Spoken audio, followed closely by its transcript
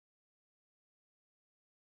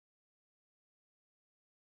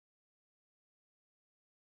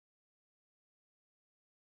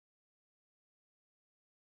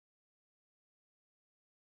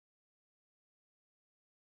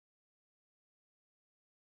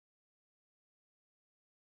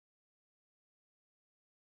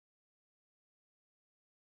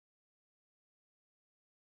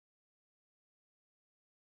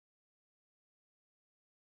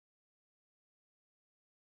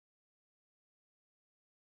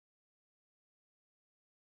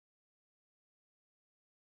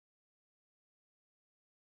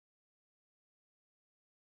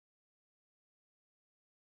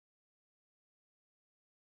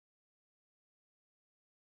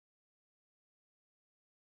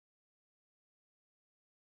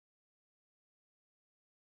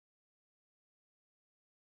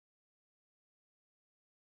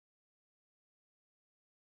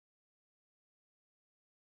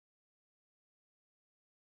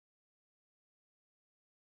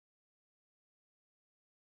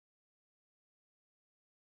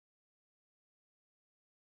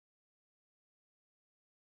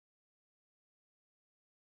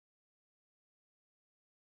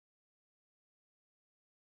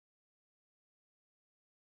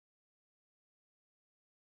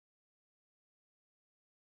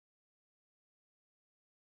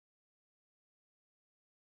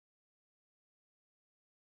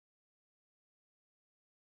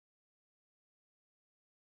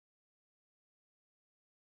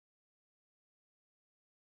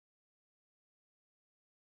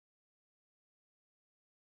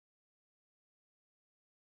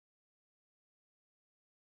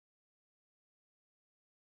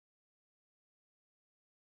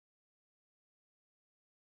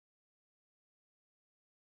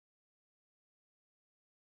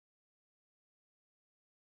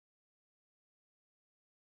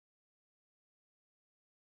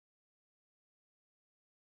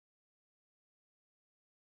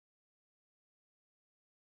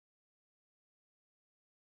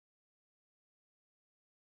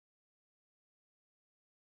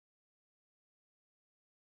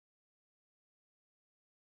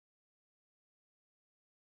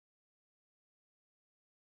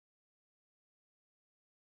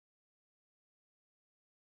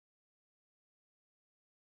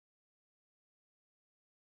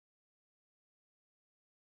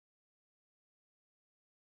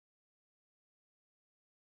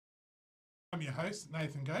I'm your host,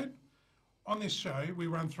 Nathan Goad. On this show, we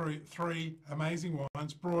run through 3 amazing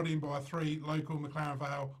wines brought in by 3 local McLaren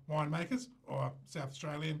Vale winemakers, or South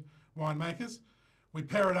Australian winemakers. We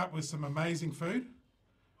pair it up with some amazing food.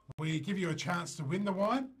 We give you a chance to win the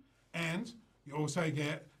wine, and you also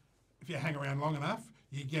get, if you hang around long enough,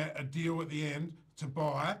 you get a deal at the end to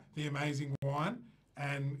buy the amazing wine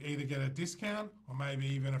and either get a discount or maybe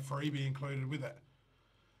even a freebie included with it.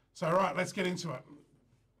 So, right, let's get into it.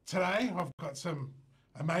 Today, I've got some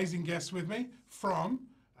amazing guests with me from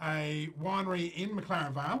a winery in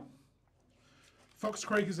McLaren Vale. Fox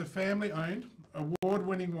Creek is a family-owned,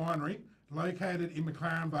 award-winning winery located in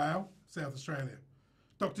McLaren Vale, South Australia.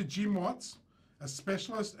 Dr. Jim Watts, a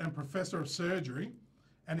specialist and professor of surgery,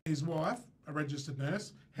 and his wife, a registered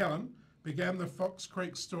nurse, Helen, began the Fox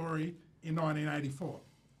Creek story in 1984.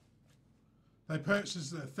 They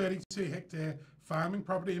purchased a 32-hectare farming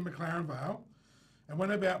property in McLaren Vale and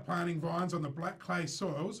went about planting vines on the black clay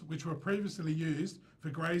soils which were previously used for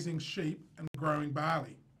grazing sheep and growing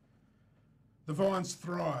barley. The vines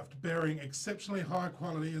thrived, bearing exceptionally high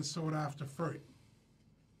quality and sought-after fruit.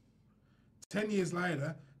 10 years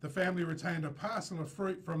later, the family retained a parcel of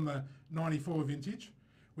fruit from the 94 vintage,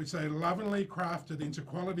 which they lovingly crafted into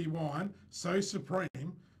quality wine so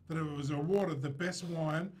supreme that it was awarded the best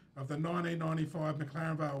wine of the 1995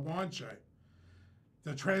 McLaren Vale Wine Show.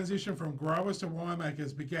 The transition from growers to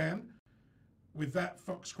winemakers began with that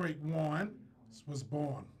Fox Creek wine was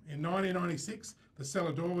born. In 1996, the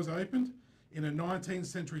cellar door was opened in a 19th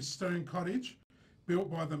century stone cottage built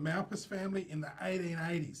by the Malpas family in the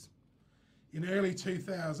 1880s. In early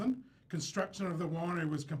 2000, construction of the winery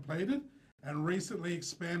was completed and recently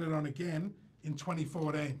expanded on again in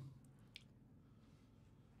 2014.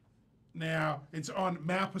 Now, it's on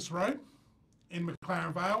Malpas Road in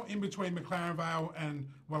McLaren Vale, in between McLaren Vale and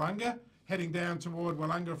Wollonga, heading down toward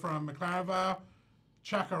Wollonga from McLaren Vale.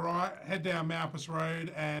 Chuck a right, head down Malpas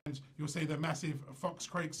Road, and you'll see the massive Fox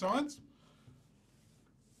Creek signs.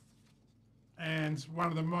 And one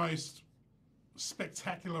of the most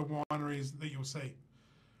spectacular wineries that you'll see.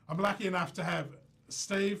 I'm lucky enough to have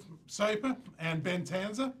Steve Soper and Ben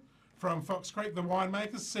Tanzer from Fox Creek, the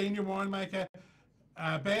winemakers, senior winemaker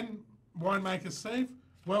Ben, winemaker Steve.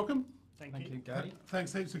 Welcome. Thank you, Goad.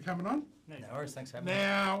 Thanks heaps for coming on. No worries, thanks for having me.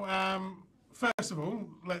 Now, first of all,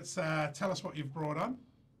 let's tell us what you've brought on.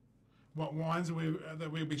 What wines that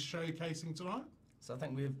we'll be showcasing tonight? So I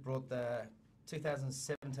think we've brought the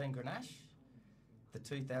 2017 Grenache, the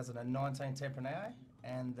 2019 Tempranillo,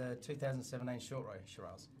 and the 2017 Row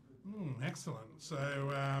Shiraz. Excellent. So,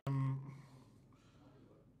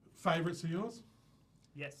 favourites of yours?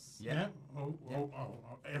 Yes. Yeah. Oh,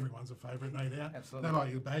 everyone's a favourite, no doubt. Absolutely. They're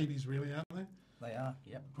like your babies, really, aren't they? They are,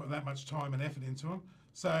 yep. Put that much time and effort into them.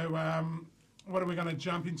 So, what are we going to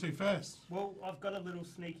jump into first? Well, I've got a little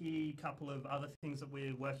sneaky couple of other things that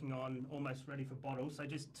we're working on, almost ready for bottle. So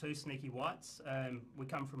just 2 sneaky whites. We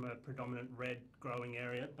come from a predominant red growing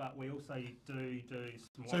area, but we also do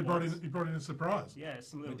some white. So you brought in a surprise? Yeah,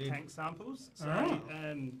 some little tank samples. So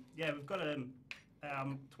yeah, we've got a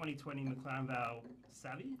 2020 McLaren Vale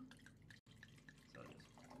Savvy.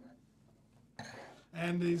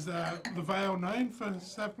 And is the Vale known for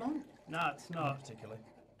Sauv Blanc? No, it's not particularly.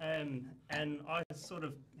 And I sort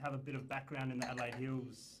of have a bit of background in the Adelaide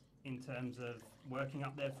Hills in terms of working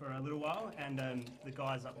up there for a little while, and the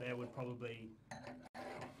guys up there would probably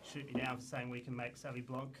shoot me down for saying we can make Sauv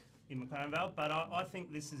Blanc in McLaren Vale, but I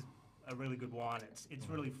think this is a really good wine. It's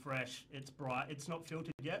really fresh, it's bright, it's not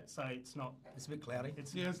filtered yet, so it's not... It's a bit cloudy.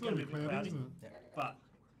 It's a little bit cloudy, isn't it? Yeah. But,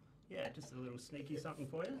 yeah, just a little sneaky something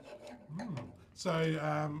for you. So,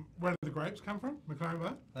 where did the grapes come from? McLaren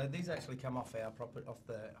Vale? No, these actually come off our property, off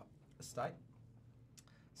the estate.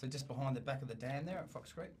 So just behind the back of the dam there at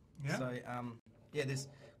Fox Creek. Yeah. So, yeah,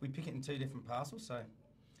 we pick it in 2 different parcels. So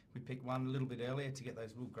we pick one a little bit earlier to get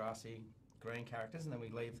those real grassy green characters, and then we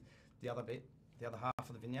leave the other half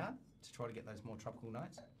of the vineyard to try to get those more tropical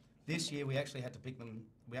notes. This year we actually had to pick them.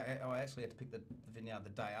 I actually had to pick the vineyard the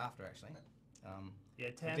day after, actually. Yeah,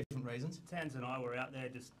 for different reasons. Tanz and I were out there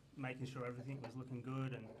just making sure everything was looking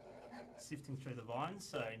good and sifting through the vines.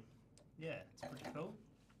 So, yeah, it's pretty cool.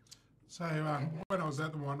 So, when I was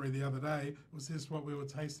at the winery the other day, was this what we were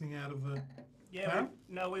tasting out of the? Yeah,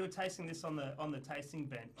 we were tasting this on the tasting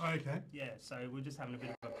bench. Oh, okay. Yeah, so we're just having a bit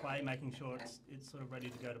of a play, making sure it's sort of ready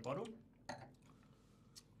to go to bottle.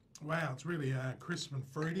 Wow, it's really crisp and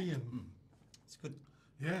fruity, and it's good.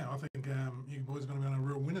 Yeah, I think you boys are going to be on a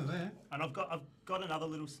real winner there. And I've got another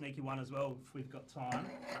little sneaky one as well if we've got time.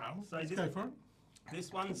 So let's go for it.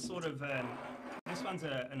 This one's sort of an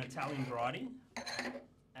Italian variety.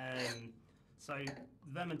 So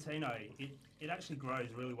Vermentino, it actually grows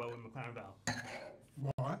really well in McLaren Vale.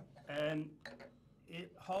 Why?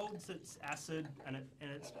 It holds its acid and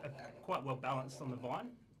it's quite well balanced on the vine,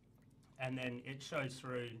 and then it shows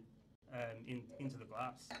through into the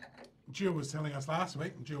glass. Jill was telling us last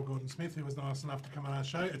week, Jill Gordon-Smith, who was nice enough to come on our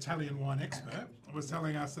show, Italian wine expert, was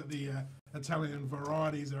telling us that the Italian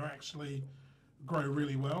varieties are actually grow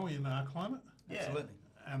really well in our climate. Yeah. Absolutely.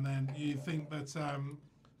 And then you think that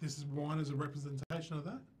this is wine as a representation of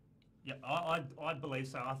that? Yeah, I believe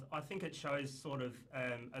so. I think it shows sort of,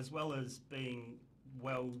 as well as being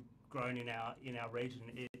well grown in our region,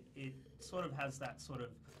 it sort of has that sort of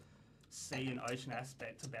sea and ocean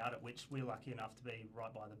aspect about it, which we're lucky enough to be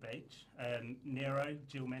right by the beach. Nero,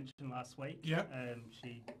 Jill mentioned last week. Yeah.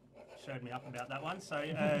 She showed me up about that one. So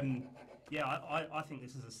yeah, I think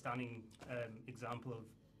this is a stunning example of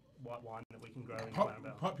white wine that we can grow in McLaren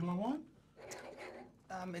Vale. Popular wine?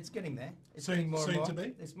 It's getting there. It's Soon- getting more and soon more. to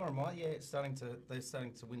be? It's more and more. Yeah, they're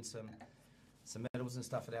starting to win some medals and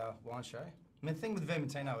stuff at our wine show. I mean, the thing with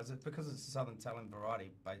Vermentino is that because it's a southern Italian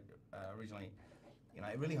variety, originally,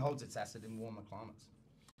 it really holds its acid in warmer climates.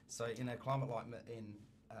 So in a climate like in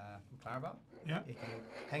McLaren Vale, Yeah. it can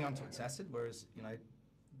hang on to its acid, whereas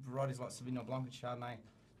varieties like Sauvignon Blanc and Chardonnay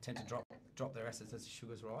tend to drop their acids as the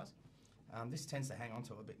sugars rise. This tends to hang on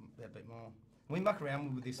to it a bit more. We muck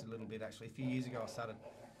around with this a little bit actually. A few years ago I started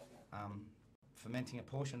fermenting a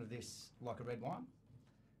portion of this like a red wine.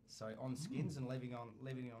 So on skins and leaving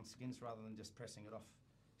it on skins rather than just pressing it off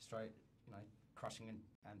straight, crushing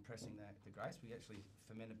and pressing the grapes. We actually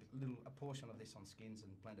ferment a portion of this on skins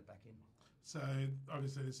and blend it back in. So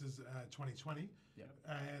obviously this is 2020. Yeah.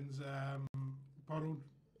 And bottled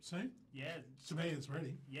soon? Yeah. To me, it's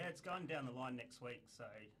ready. Yeah, it's going down the line next week. So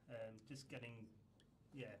just getting,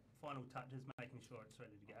 final touches, making sure it's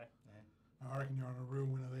ready to go. Yeah. I reckon you're on a real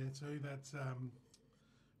winner there too. That's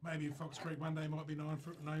maybe Fox Creek one day might be known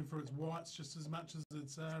for its whites just as much as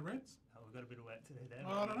its reds. Oh, we've got a bit of work to do there.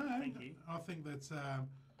 I don't know. Thank you. I think that,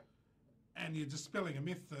 and you're dispelling a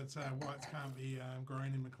myth that whites can't be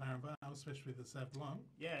grown in McLaren Vale, especially the Sauv Blanc.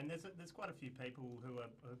 Yeah, and there's quite a few people who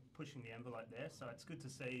are pushing the envelope there, so it's good to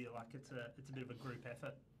see. Like it's a bit of a group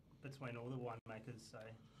effort between all the winemakers. So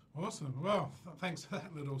Awesome. Well, thanks for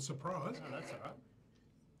that little surprise. oh, that's all right.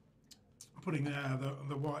 Putting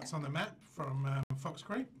the whites on the map from Fox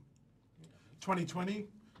Creek. 2020,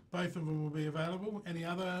 both of them will be available. Any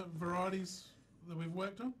other varieties that we've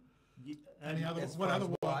worked on? Any other? as What far other as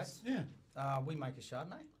whites? whites, Yeah. We make a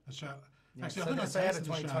Chardonnay. A Chard- Yeah, Actually, so I think so I out of tasted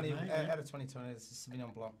the 2020, Chardonnay, yeah. out of 2020, it's the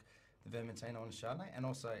Sauvignon Blanc, the Vermentino, and Chardonnay, and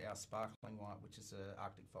also our sparkling white, which is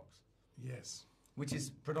Arctic Fox, Yes. which is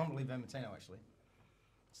predominantly Vermentino actually.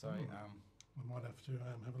 So We might have to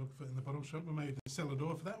have a look for it in the bottle shop. We may sell a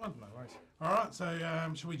door for that one. no worries. All right, so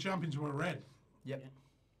shall we jump into a red? Yep. Yeah.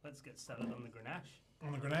 Let's get started on the Grenache.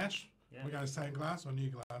 On the Grenache? Yeah. We're going to same glass or new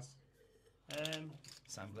glass? Same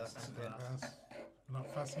glass. Same Same glass. glass. We're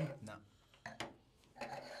not fussy. No.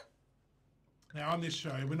 Now, on this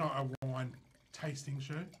show, we're not a wine tasting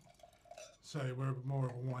show. So we're more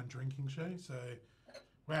of a wine drinking show. So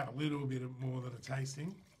we have a little bit of more than a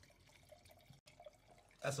tasting.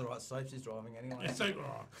 That's all right. Soaps is driving anyway. Yeah, so,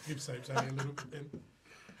 give Soaps only a little bit then.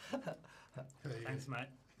 There you Thanks, go. mate.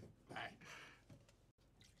 Hey.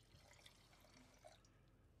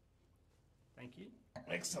 Thank you.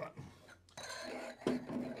 Excellent.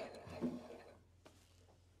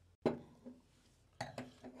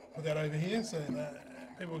 Put that over here so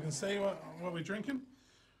that people can see what we're drinking.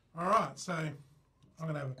 All right, so I'm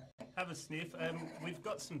going to Have a sniff. We've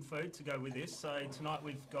got some food to go with this. So tonight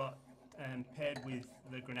we've got paired with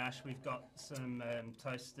the Grenache, we've got some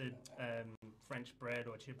toasted French bread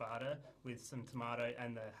or ciabatta with some tomato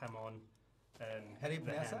and the hamon. How do you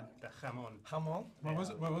pronounce that? The hamon. Hamon. What was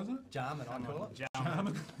it? What was it? Jam, and I call it.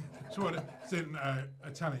 Jam. So what? It's in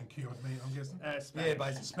Italian cured meat, I'm guessing. Spanish. Yeah,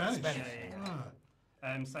 basically. Spanish. Yeah, yeah, yeah.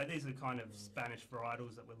 Ah, So these are kind of Spanish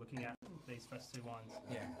varietals that we're looking at, these first two wines.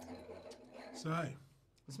 Yeah. so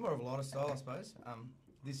It's more of a lighter style, I suppose.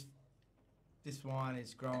 This wine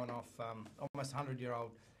is growing off almost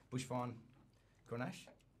 100-year-old bush vine Grenache.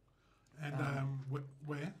 and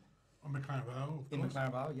where? On McLaren Vale, of In course.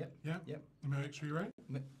 McLaren Vale, yep. Yeah. Yep. The Mercury Road.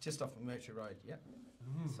 Just off Mercury Road, yep.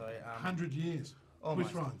 So 100 years.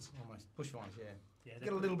 almost, Bush vines. Almost. Bush vines, yeah. Yeah,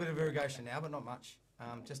 Get a little bit of irrigation now, but not much,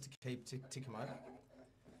 just to tick them over.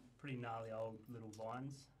 pretty gnarly old little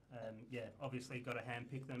vines. Yeah, obviously got to hand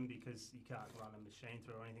pick them because you can't run a machine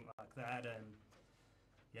through or anything like that. And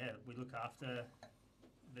yeah, we look after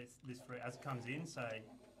this fruit as it comes in. So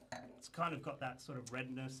it's kind of got that sort of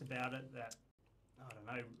redness about it that, I don't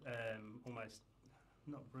know, almost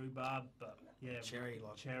not rhubarb, but yeah,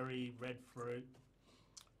 cherry, red fruit.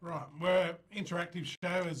 Right, we're an interactive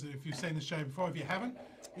show, as if you've seen the show before. If you haven't,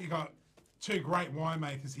 you've got two great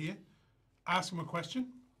winemakers here. Ask them a question,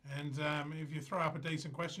 and if you throw up a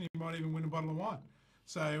decent question, you might even win a bottle of wine.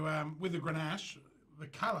 So with the Grenache, the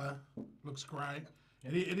colour looks great.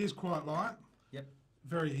 Yep. It is quite light. Yep.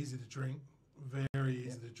 Very easy to drink. Very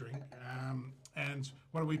easy to drink. And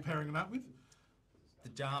what are we pairing it up with? The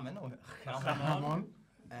Jarman or Come on.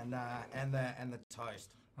 and the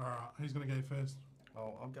toast. All right, who's going to go first?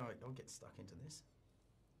 Oh, I'll get stuck into this.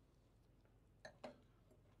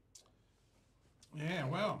 Yeah,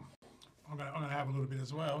 well, I'm going to have a little bit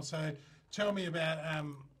as well. So tell me about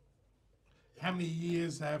how many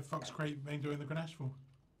years have Fox Creek been doing the Grenache for?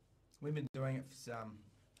 We've been doing it for,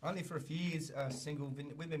 only for a few years.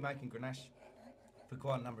 We've been making Grenache for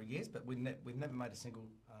quite a number of years, but we've never made a single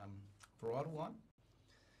varietal wine.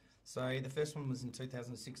 So the first one was in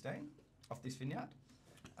 2016 off this vineyard.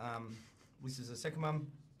 This is the second one.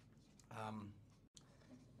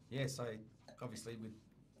 So obviously we've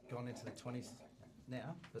gone into the 20s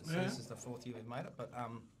now, but so this is the fourth year we've made it. But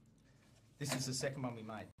this is the second one we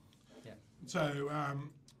made. Yeah. So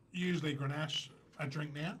usually Grenache a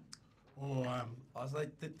drink now, or I was like,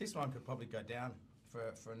 this one could probably go down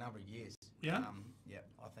for a number of years. Yeah.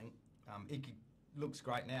 I think it looks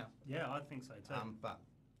great now. Yeah, I think so too. But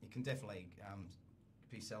you can definitely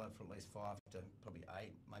be selling for at least 5 to probably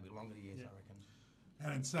 8, maybe longer years, I reckon.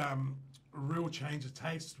 And it's a real change of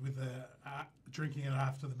taste with drinking it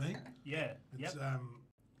after the meat. Yeah. It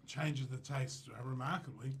changes the taste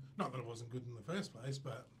remarkably. Not that it wasn't good in the first place,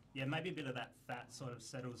 but yeah, maybe a bit of that fat sort of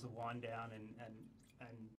settles the wine down and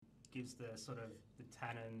gives the sort of the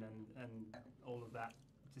tannin and all of that,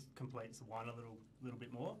 just completes the wine a little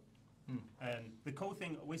bit more. The cool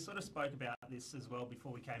thing, we sort of spoke about this as well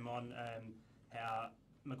before we came on, how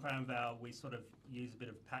McLaren Vale, we sort of use a bit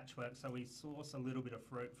of patchwork, so we source a little bit of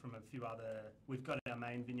fruit from a few other, we've got our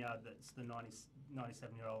main vineyard that's the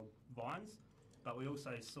 97-year-old vines, but we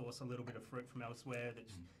also source a little bit of fruit from elsewhere that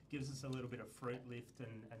gives us a little bit of fruit lift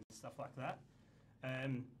and stuff like that.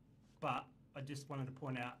 But I just wanted to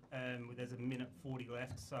point out, there's a minute 40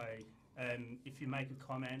 left, so if you make a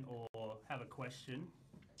comment or have a question.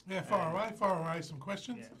 yeah, fire away some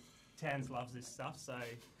questions. Yeah, Tans loves this stuff, so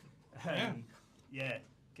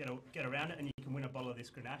get around it, and you can win a bottle of this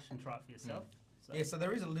Grenache and try it for yourself. So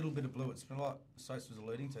there is a little bit of blue at Springs, like Sos was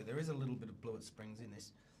alluding to. There is a little bit of blue at Springs in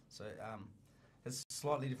this. So it's a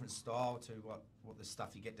slightly different style to what the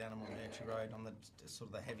stuff you get down on Montmorency Road on the sort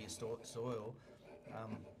of the heavier soil.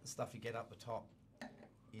 The stuff you get up the top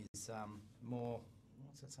is more,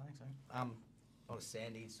 what's that saying? Sorry, not a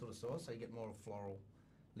sandy sort of soil, so you get more floral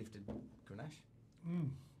lifted Grenache.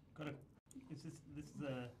 This is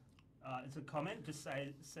it's a comment just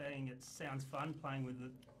saying it sounds fun playing with the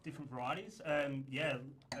different varieties.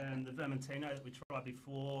 The Vermentino that we tried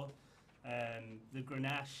before, the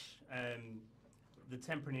Grenache, the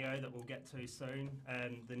Tempranillo that we'll get to soon,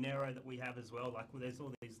 the Nero that we have as well. Like, there's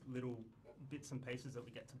all these little bits and pieces that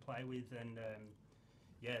we get to play with, and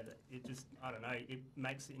it just, I don't know, it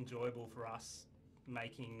makes it enjoyable for us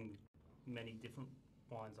making many different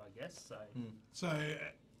wines, I guess. So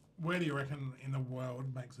where do you reckon in the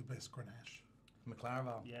world makes the best Grenache? McLaren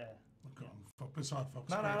Vale. Yeah. Beside Fox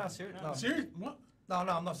No, Creek. seriously. No. Serious? What? No,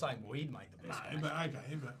 I'm not saying we'd make the best. No, but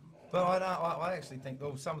okay, But I actually think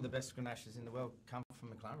some of the best Grenaches in the world come from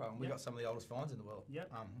McLaren Vale, and we've got some of the oldest vines in the world.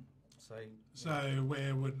 Yep. So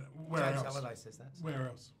where James else? Halliday says that. Where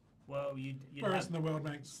else? Well, you'd Where else in the world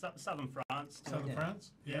makes southern France. Southern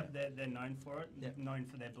France? Yeah, they're known for it. Yeah. Known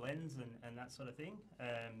for their blends and that sort of thing.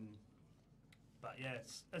 But yeah,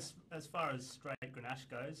 as far as straight Grenache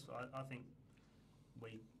goes, I think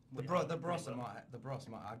the Barossa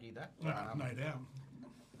might argue that. No doubt.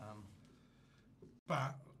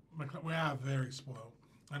 But we are very spoiled,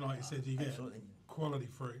 and like you said, you get quality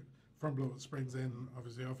fruit from Blue Springs and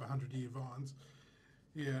obviously off 100-year vines.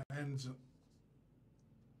 Yeah, and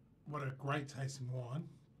what a great tasting wine.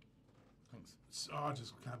 Thanks. So I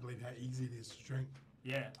just can't believe how easy it is to drink.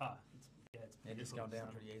 Yeah. It's going down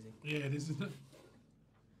pretty easy. Yeah, it is, isn't it?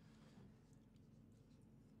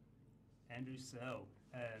 Andrew Sell,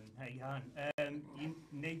 how you going? You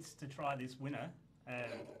needs to try this winner.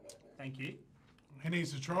 Thank you. He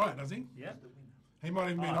needs to try it, does he? Yeah. He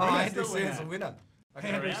might even be the Oh, winner. Andrew Sell's a winner.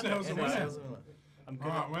 Andrew Sell's a winner. I'm good.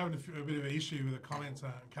 Right, we're having a bit of an issue with the comments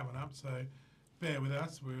coming up, so bear with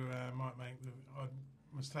us. We might make the odd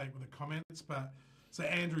mistake with the comments. But so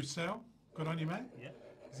Andrew Sell, good on you, mate. Yeah.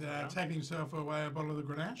 He's taking himself away a bottle of the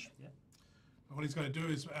Grenache. Yeah. All he's got to do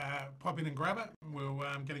is pop in and grab it. And we'll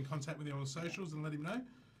get in contact with you on the socials and let him know.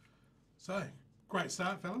 So, great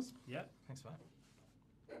start, fellas. Yep. Thanks,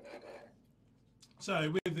 mate.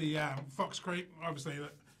 So, with the Fox Creek, obviously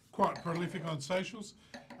quite prolific on socials.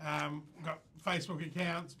 Got Facebook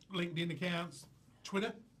accounts, LinkedIn accounts,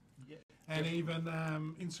 Twitter, Yep. and even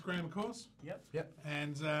Instagram, of course. Yep.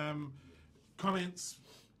 And comments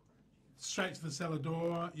straight to the cellar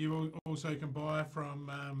door. You also can buy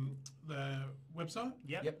from the website.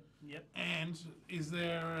 Yep. And is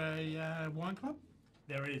there a wine club?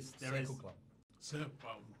 There is. Circle Club.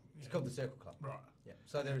 Well, It's called the Circle Club. right. Yeah.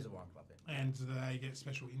 So there is a wine club there. And they get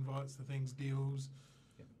special invites to things, deals.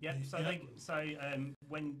 Yep. So Yep.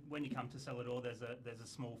 when you come to Cellar Door, there's a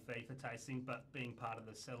small fee for tasting, but being part of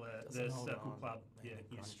the That's the an old Circle wine, Club, man,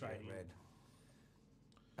 you're grungy straight and in.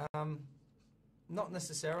 red. Not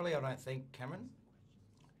necessarily, I don't think, Cameron.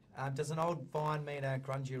 Does an old vine mean a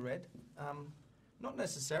grungy red? Not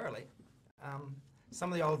necessarily.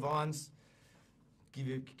 Some of the old vines give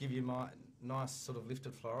you my nice sort of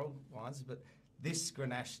lifted floral wines, but this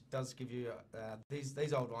Grenache does give you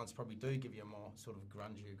these old wines probably do give you a more sort of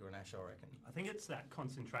grungy Grenache, I reckon. I think it's that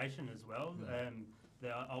concentration as well.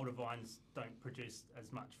 The older vines don't produce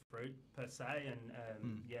as much fruit per se,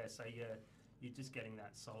 and so you're just getting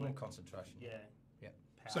that More solid. concentration. Yeah. Yeah.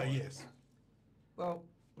 Power. So, yes. Well,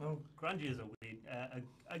 Grungy is a weird,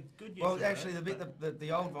 a good use. well, of actually, it,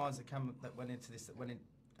 the old vines that went into this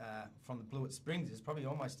from the Blewett Springs is probably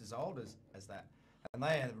almost as old as that, and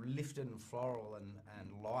they are lifted and floral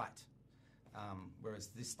and light, whereas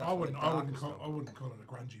this stuff. I wouldn't call it a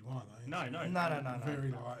grungy wine, though. No.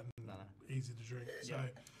 Very light and No. easy to drink. So,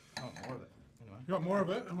 Oh, more of it. Anyway. you got more of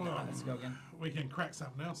it? Well, Let's go again. we can crack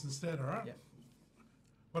something else instead, all right? Yep.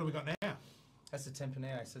 What have we got now? That's the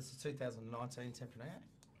Tempranillo. So it's the 2019 Tempranillo.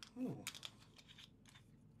 Ooh.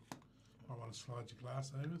 I want to slide your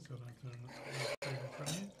glass over so I don't turn it in front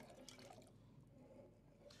of you.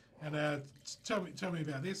 And tell me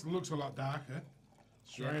about this. It looks a lot darker.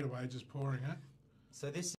 Straight away, just pouring it.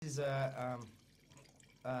 So this is a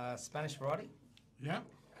Spanish variety, Yeah.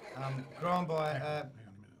 grown by. Hang on a minute.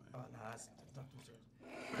 Oh no, that's not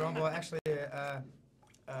grown by actually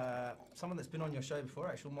someone that's been on your show before,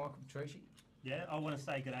 actual Michael Petrucci. Yeah, I want to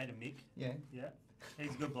say good day to Mick. Yeah. Yeah,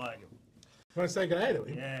 he's a good bloke. Want to say good day to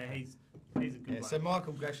him? Yeah, he's a good Yeah. bloke. So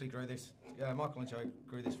Michael actually grew this. Michael and Joe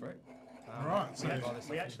grew this fruit. Right, so-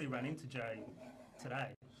 we actually ran into Joe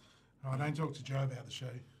today. Oh, don't talk to Joe about the show.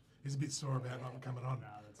 He's a bit sore about not coming on. No,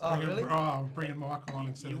 that's Oh, really? I'm bringing Michael on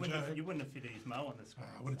instead you of wouldn't Joe. you wouldn't have fitted his mo on the screen.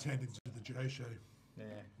 I would have turned into the Joe show. Yeah.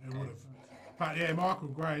 It would have. But yeah, Michael,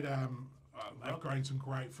 great. They've grown some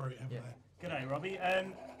great fruit, haven't Yeah. they? G'day, Robbie.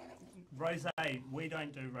 Rosé, we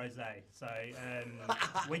don't do rosé, so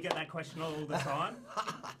we get that question all the time,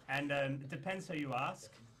 and it depends who you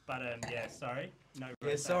ask. But yeah, sorry, no. Yeah.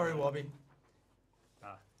 rosé. Sorry, Wobby.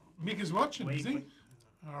 Ah, Mick is watching, is he? we-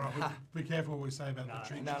 All right, be careful what we say about No, the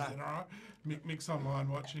treats. no. Then, all right, Mick's online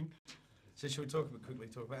watching. So should we quickly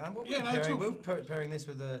talk about? What Yeah, no, we're talk. pairing this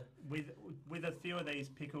with the with a few of these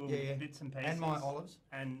pickled Yeah. bits and pieces, and my olives,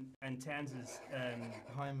 and Tanzer's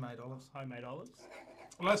homemade olives. homemade olives.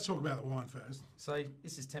 Well, let's talk about the wine first. So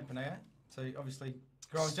this is Tempranillo. So obviously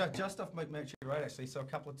grown just off McMurtry Road actually. So a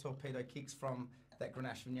couple of torpedo kicks from that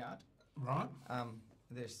Grenache vineyard. Right.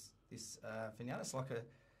 There's this vineyard. It's like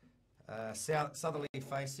a southerly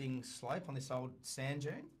facing slope on this old sand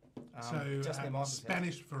dune. So just near Michael's house.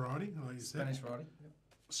 Spanish variety, like you Spanish said. variety.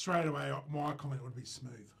 Straight away, my comment would be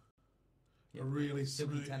smooth. Yep. A really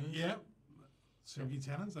Silky smooth. tannins. Yeah. Silky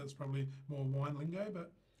tannins. That's probably more wine lingo,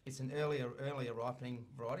 but It's an earlier ripening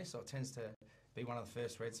variety, so it tends to be one of the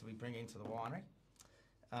first reds that we bring into the winery,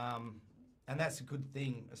 and that's a good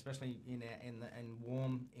thing, especially in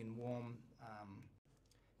warm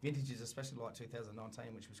vintages, especially like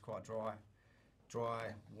 2019, which was quite dry,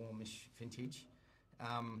 warmish vintage.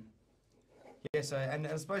 So and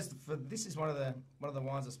I suppose this is one of the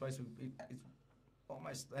wines. I suppose it's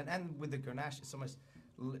almost and with the Grenache, it's almost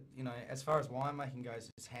as far as winemaking goes,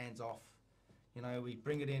 it's hands off. We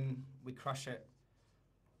bring it in, we crush it,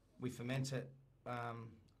 we ferment it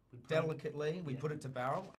delicately, we put it to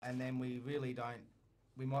barrel, and then we really don't.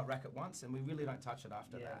 We might rack it once, and we really don't touch it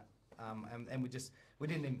after that. And we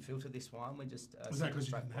didn't even filter this wine. We just was that because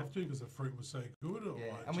you didn't have to because the fruit was so good, or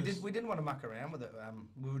yeah, like and just... we didn't want to muck around with it.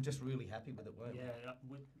 We were just really happy with it, weren't we?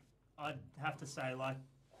 Yeah, I'd have to say like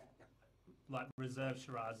Reserve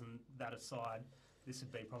Shiraz and that aside, this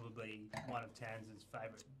would be probably one of Tanzer's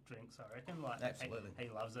favourite drinks, I reckon. Like, Absolutely. he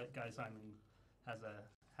loves it. Goes home and has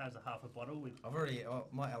has a half a bottle with. I've already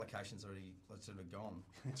my allocation's already sort of gone.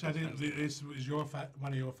 So this was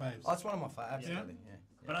one of your faves? Oh, it's one of my faves. Absolutely, yeah.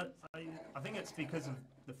 But I think it's because of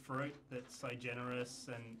the fruit that's so generous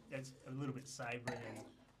and it's a little bit savoury. And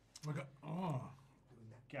We got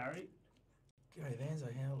Gary,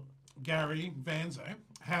 Gary Vanzo.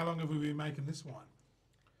 How long have we been making this wine?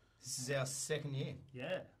 This is our second year.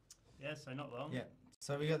 yeah, so not long. Yeah.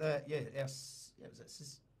 So we got the was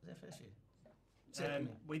that first year? Second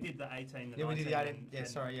year. We did the 18, the Yeah, we 19, did the 18. and- Yeah, and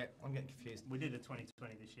sorry, yeah, I'm getting confused. We did the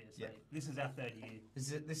 2020 this year, so Yeah. this is our third year.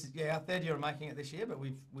 This is our third year of making it this year, but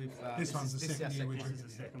we've This one's the is second our year we're This drinking.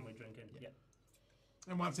 is the second we're drinking. Yeah.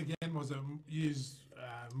 And once again, was it used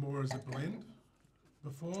more as a blend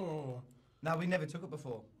before? Or? No, we never took it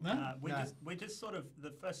before. No? We just sort of,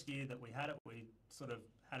 the first year that we had it, we sort of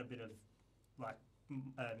had a bit of, like,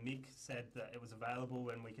 Mick said that it was available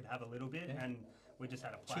and we could have a little bit, Yeah. and we just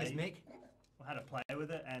had a play. Cheers, Mick. We had a play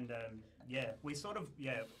with it, and we sort of,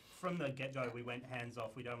 from the get-go, we went hands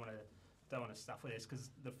off. We don't want to stuff with this because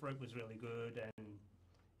the fruit was really good, and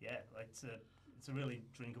like it's a really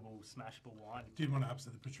drinkable, smashable wine. Didn't want to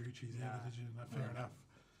upset the Petrucci's either, Nah. did you? No, fair enough.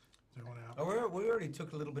 Don't want to Oh, we already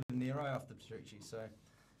took a little bit of Nero off the Petrucci, so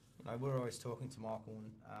we're always talking to Michael,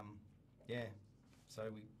 and so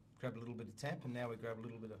we grabbed a little bit of temp, and now we grab a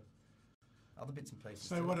little bit of other bits and pieces.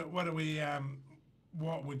 So too. what do we?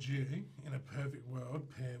 What would you, in a perfect world,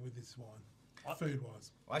 pair with this wine,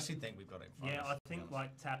 food-wise? I actually think we've got it in front of us, I to be think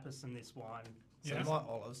honest. like tapas and this wine. So Yeah. my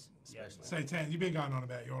olives, Yeah. especially. So Tan, you've been going on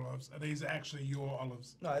about your olives. Are these actually your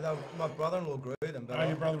olives? No, my brother-in-law grew them, but Oh,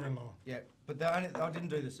 your brother-in-law. Yeah, but I didn't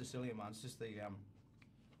do the Sicilian ones. Just the.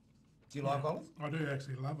 Do you like olives? I do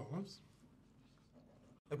actually love olives.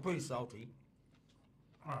 They're pretty salty.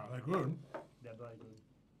 Oh, they're good. They're very good.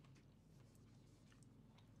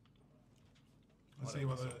 Let's see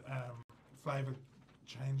what the flavour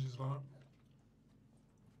changes like.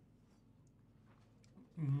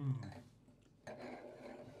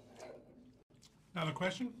 Another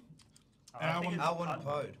question? I think it's- Alwyn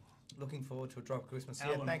Pode. Looking forward to a drop Christmas.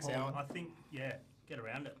 Yeah, Alan thanks, Paul, Alan. I think, get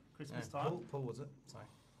around it. Christmas Yeah, time. Paul was it? Sorry.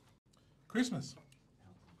 Christmas.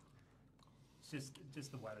 It's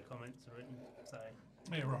just the way the comments are written. So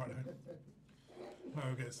Yeah, right.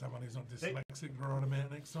 We'll get someone who's not dyslexic to write them out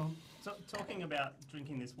next time. talking about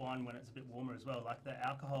drinking this wine when it's a bit warmer as well, like the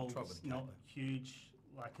alcohol's Try with the not cover. huge.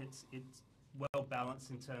 Like it's well balanced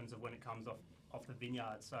in terms of when it comes off the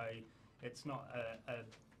vineyard. So it's not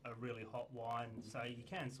a really hot wine. So you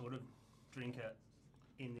can sort of drink it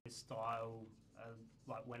in this style,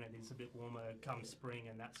 like when it is a bit warmer, come spring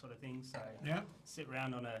and that sort of thing. So Yeah. sit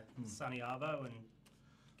around on a sunny arvo and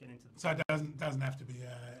get into the. So it doesn't have to be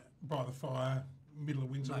by the fire, middle of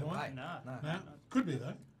winter No wine. way. No. No, could be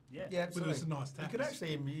though. Yeah. Yeah, But absolutely. it's a nice You taste. could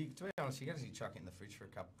actually, to be honest, you could actually chuck it in the fridge for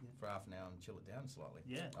half an hour and chill it down slightly.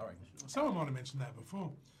 Yeah. I reckon. Someone might have mentioned that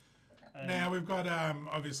before. Um, Now we've got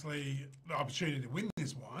obviously the opportunity to win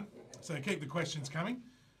this wine, so keep the questions coming.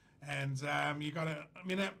 And you got a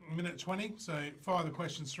minute 20, so fire the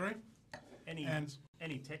questions through.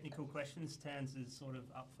 Any technical questions, Tans is sort of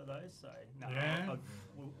up for those. So no, Yeah.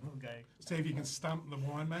 we'll go. See if you can stump the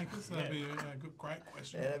winemakers. That'd be a good, great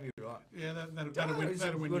question. Yeah, that'd be right. Yeah,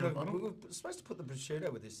 that'll win you a bottle. We were supposed to put the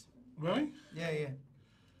prosciutto with this. Really? Yeah.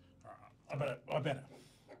 I better.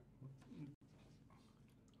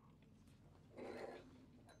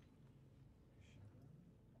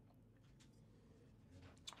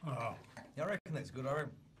 Oh, Yeah, I reckon that's good. I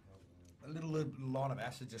reckon a little line of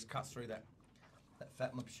acid just cuts through that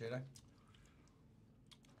fat in the prosciutto.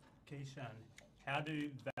 Keishan, how do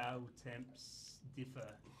Vale temps differ?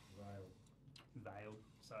 Vale.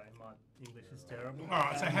 Sorry, my English is terrible. all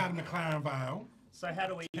right. So how do McLaren Vale So how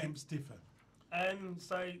do we? temps differ? I'm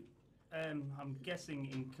guessing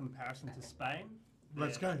in comparison to Spain.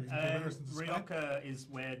 Let's go. In comparison to Spain. Rioja is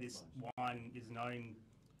where this wine is known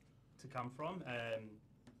to come from.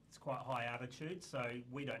 It's quite high altitude, so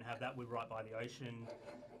we don't have that. We're right by the ocean,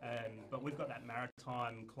 but we've got that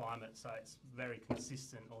maritime climate, so it's very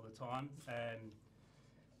consistent all the time.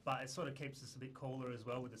 But it sort of keeps us a bit cooler as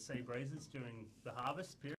well with the sea breezes during the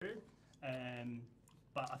harvest period.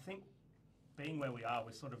 But I think being where we are,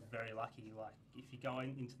 we're sort of very lucky. Like if you're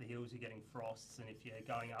going into the hills, you're getting frosts, and if you're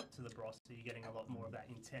going up to the Barossa, you're getting a lot more of that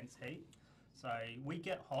intense heat. So we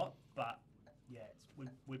get hot, but yeah,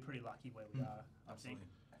 we're pretty lucky where we are, I think.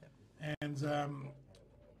 And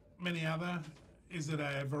many other. Is it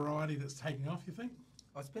a variety that's taking off? You think?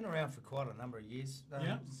 Oh, it's been around for quite a number of years.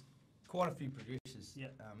 Yeah. There's quite a few producers Yeah.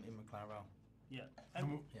 in McLaren Vale. Yeah. And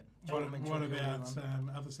Yeah. what Gentleman about Children,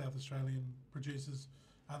 other South Australian producers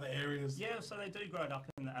other areas? Yeah, so they do grow it up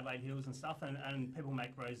in the Adelaide Hills and stuff, and people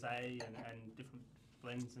make rosé and different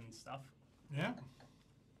blends and stuff. Yeah.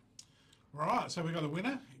 Right, so we got a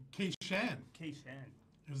winner, Keishan. Keishan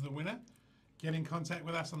Is the winner. Get in contact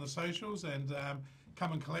with us on the socials and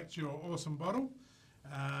come and collect your awesome bottle.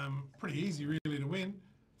 Pretty easy, really, to win.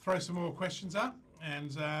 Throw some more questions up,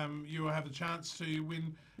 and you will have the chance to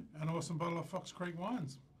win an awesome bottle of Fox Creek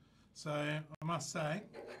wines. So I must say,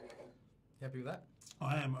 Happy with that?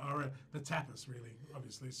 I am. The tapas, really,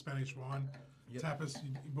 obviously Spanish wine. Yep. Tapas,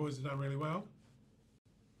 you boys have done really well.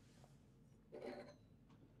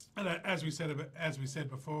 And as we said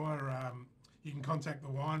before, you can contact the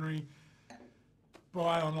winery,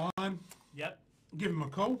 buy online, Yep. give them a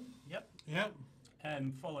call. Yep. Yep.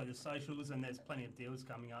 And follow the socials, and there's plenty of deals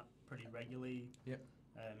coming up pretty regularly. Yep.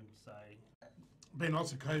 So Been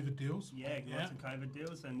lots of COVID deals. yeah, lots of COVID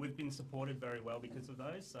deals, and we've been supported very well because of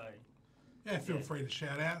those. So Yeah, feel Yeah. free to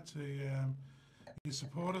shout out to your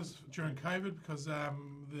supporters during COVID, because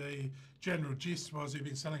the general gist was you've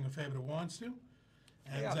been selling a fair bit of wine still,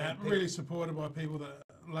 and Yeah, I think really supported by people that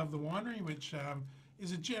love the winery, which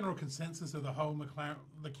is a general consensus of the whole McLaren.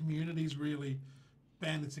 The community's really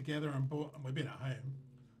banded together and bought, and we've been at home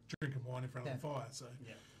drinking wine in front of the fire. So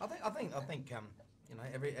yeah, I think you know,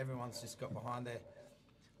 everyone's just got behind their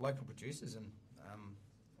local producers and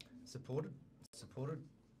supported.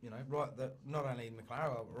 You know, not only in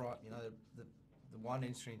McLaren, but right, you know, the wine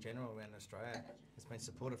industry in general around Australia has been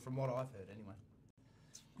supported, from what I've heard anyway.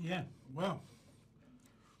 yeah, well,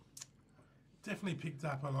 definitely picked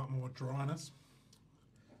up a lot more dryness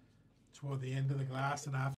toward the end of the glass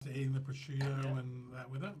and after eating the prosciutto Yeah. and that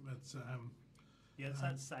with it. It's yeah, it's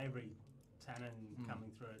that savoury tannin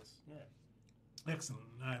coming through. It's excellent.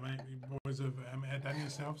 No, mate, you boys have outdone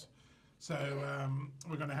yourselves. So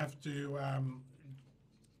we're going to have to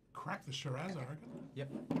crack the Shiraz, I reckon. Yep.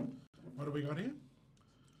 What do we got here?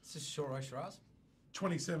 This is short Row Shiraz.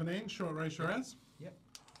 2017 Short Row Shiraz. Yep.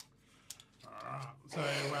 Alright, so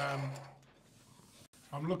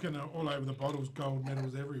I'm looking at all over the bottles, gold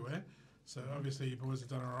medals everywhere. So obviously you boys have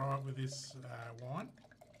done all right with this wine.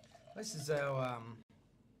 This is our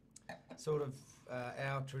sort of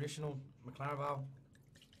our traditional McLaren Vale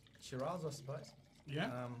Shiraz, I suppose.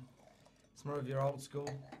 Yeah. It's more of your old school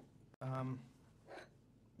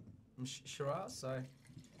Shiraz. So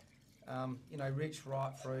you know, rich,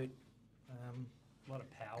 ripe fruit, a lot of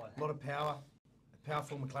power. a lot of power, a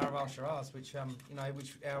powerful McLaren Vale Shiraz, which you know,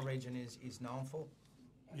 which our region is known for.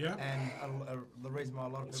 Yeah. And the reason why a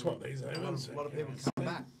lot of Swap people, these over, a lot of people so- come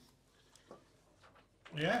back.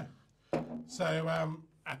 Yeah. So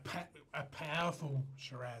a powerful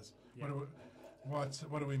Shiraz. Yeah.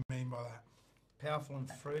 What do we mean by that? Powerful in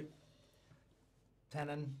fruit,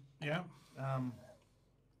 tannin. Yeah.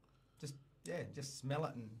 Just smell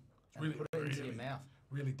it and really- put it into your really mouth.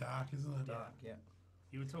 Really dark, isn't it? Dark, yeah.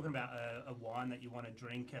 You were talking about a wine that you want to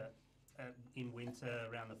drink in winter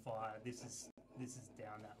around the fire. This is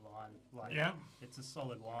down that line. Like, Yeah. it's a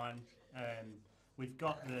solid wine. We've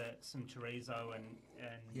got some chorizo and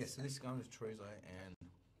Yeah, so this guy was chorizo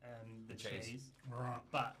and the cheese. cheese. Right.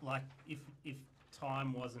 But like, if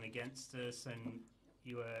time wasn't against us and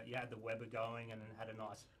you had the Weber going and had a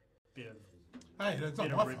nice bit of Hey, that's not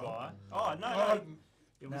bit my of fault. ribeye. Oh no, Oh, no,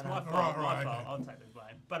 it was No, my no. fault. Right, my fault. okay. I'll take the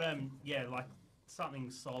blame. But yeah, like something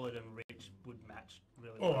solid and rich would match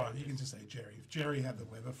really Or well. you can just say Jerry. If Jerry had the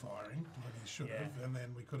Weber firing, like he should have, Yeah. and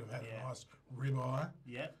then we could have had Yeah. a nice ribeye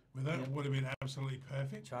Yeah. with it. Yeah. Would have been absolutely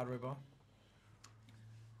perfect. charred ribeye.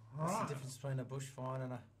 What's Right. the difference between a bush vine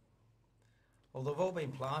and a... Well, they've all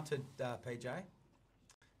been planted, PJ.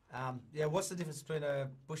 Yeah, what's the difference between a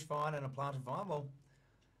bush vine and a planted vine? Well,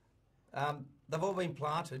 they've all been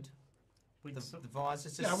planted, We'd the so- vines.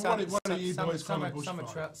 It's Yeah, just what do you boys call a bush some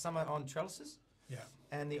vine? some are on trellises. Yeah.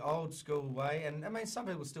 And the old school way, and I mean, some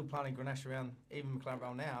people are still planting Grenache around, even McLaren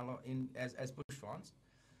Vale now, as bush vines.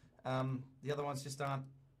 The other ones just aren't,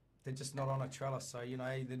 they're just not on a trellis. So, you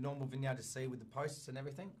know, the normal vineyard you see with the posts and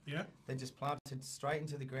everything, Yeah. they're just planted straight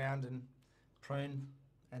into the ground and pruned,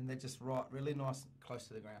 and they're just right, really nice, close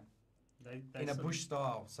to the ground. They In a sort of bush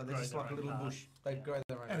style, so they're grow just their like a own little path. bush. They Yeah. grow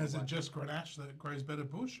their own. And is way. it just Grenache that grows better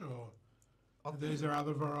bush, or I is there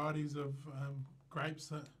other varieties of grapes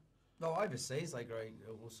that? Well, overseas they grow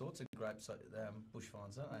all sorts of grapes, bush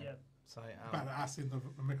vines, don't they? Yeah. So, But us in the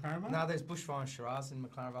McLaren Vale? no, there's bush vine Shiraz in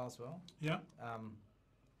McLaren Vale as well. Yeah.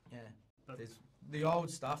 Yeah. But- There's the old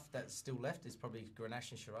stuff that's still left is probably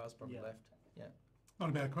Grenache and Shiraz probably Yeah. left. Yeah. Not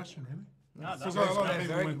a bad question, really. No, Because that's a lot of very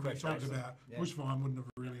people, good when we question, talked actually. about Yeah. bush vine, wouldn't have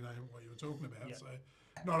really known what you were talking about. Yeah. So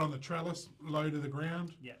not on the trellis, low to the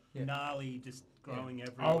ground. Yeah. Yeah. Gnarly, just growing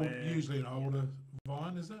Old, everywhere. usually an older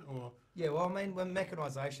vine, is it? Or Yeah, well, I mean, when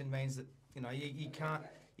mechanisation means that you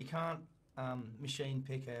can't machine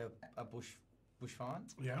pick a bush vine.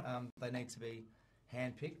 yeah, They need to be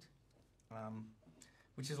hand picked,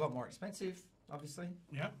 which is a lot more expensive, obviously.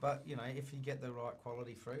 yeah, But if you get the right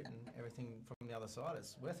quality fruit and everything from the other side,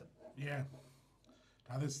 it's worth it. yeah.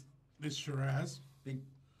 Now this Shiraz, Big.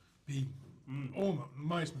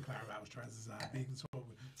 Most McLaren Vale Shirazes are big. It's what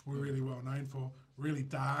we're really well known for. Really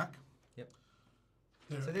dark. Yep.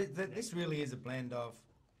 They're- So this really is a blend of,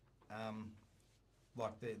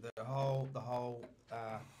 like the whole.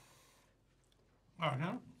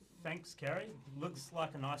 Okay. Thanks, Kerry. Looks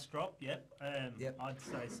like a nice drop. Yep. Yep. I'd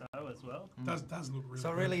say so as well. Does look really. So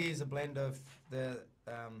it good. really is a blend of the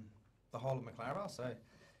whole of McLaren Vale. So,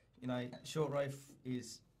 short reef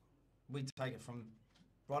is, we take it from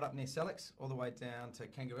right up near Sellex all the way down to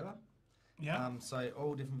Kangaroo. Yeah. So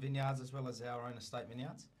all different vineyards as well as our own estate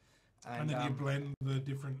vineyards. And then you blend the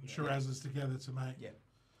different Shirazes together to make. Yeah.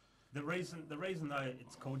 The reason though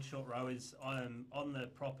it's called Short Row is on the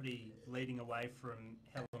property leading away from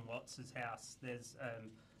Helen Watts's house. There's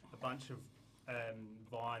a bunch of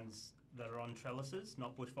vines that are on trellises,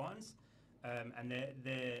 not bush vines, and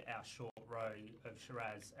they're our short row of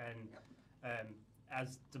Shiraz. And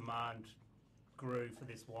as demand grew for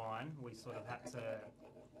this wine, we sort of had to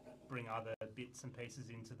bring other bits and pieces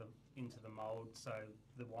into the mould, so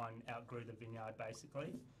the wine outgrew the vineyard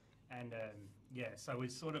basically. And so we're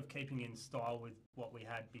sort of keeping in style with what we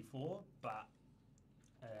had before, but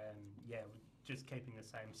we're just keeping the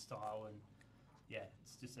same style, and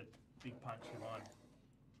it's just a big punchy wine.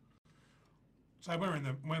 So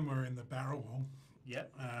when we're in the barrel hall,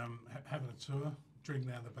 Yep. having a tour, drinking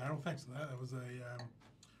down the barrel. Thanks for that. That was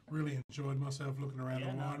really enjoyed myself looking around the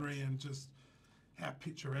winery and just how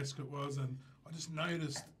picturesque it was. And I just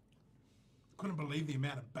noticed, couldn't believe the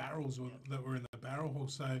amount of barrels that were in the barrel hall.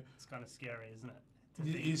 So It's kind of scary, isn't it?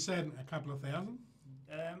 you said a couple of thousand,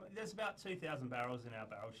 There's about 2,000 barrels in our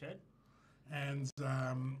barrel shed. and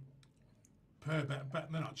but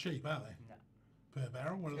they're not cheap, are they? No. Per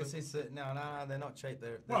barrel? What are Yes, they? no, they're not cheap.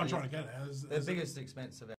 They're Well, I'm trying to get at the there's biggest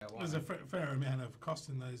expense of our wine. there's a fair amount of cost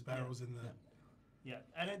in those barrels in the. Yeah,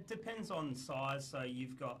 and it depends on size. So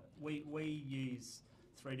you've got we use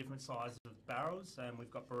 3 different sizes of barrels, and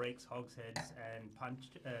we've got barriques, hogsheads, and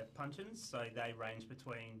puncheons. So they range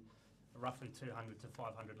between roughly 200 to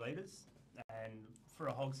 500 litres. And for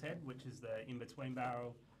a hogshead, which is the in-between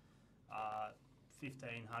barrel,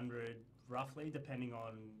 1,500 roughly, depending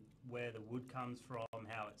on where the wood comes from,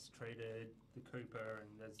 how it's treated, the cooper, and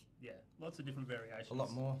there's lots of different variations. A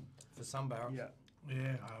lot more for some barrels. Yeah.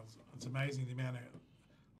 Yeah, it's amazing the amount of,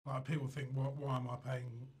 like, people think, why am I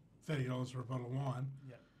paying $30 for a bottle of wine?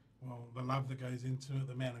 Yeah. Well, the love that goes into it,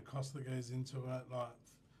 the amount of cost that goes into it,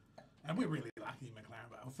 and we're really lucky in McLaren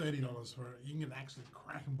Vale. $30 for you can get an actually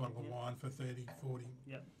cracking bottle of wine for $30,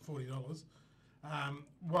 $40.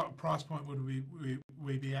 What price point would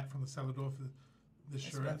we be at from the cellar door for the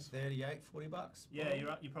It's about Shiraz? $38-$40. Yeah,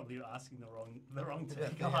 you're probably asking the wrong It's two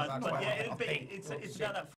about guys, $30 but I it'd think. be it's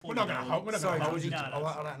about that. We're not going to hold. We're not Sorry, going to hold George, you. No, I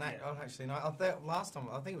that's- don't know. yeah. Actually, no. I think last time,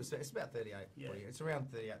 I think it's about 38. Yeah. 40. It's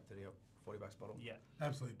around 38, $40 bottle. Yeah,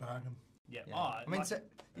 Absolute bargain. yeah. Yeah. Oh, I mean, so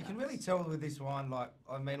you can really tell with this wine. I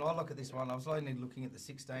look at this one. I was only looking at the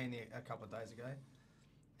 16 a couple of days ago,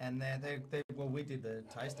 and well, we did the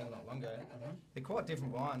tasting not long ago. They're quite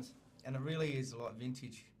different wines, and it really is like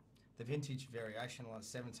vintage. The vintage variation, like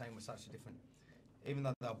 17 was such a different. Even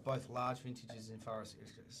though they're both large vintages as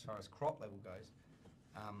far as crop level goes,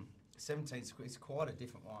 17 is quite a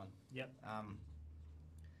different wine. Yep.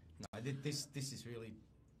 This is really.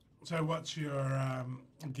 So, what's your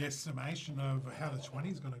guesstimation of how the 20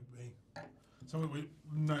 is going to be? So, we're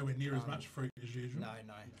nowhere near as much fruit as usual. No.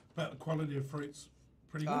 But the quality of fruit's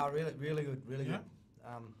pretty good. Really good, really Yeah.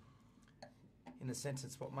 good. In a sense,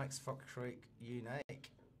 it's what makes Fox Creek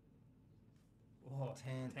unique. Oh,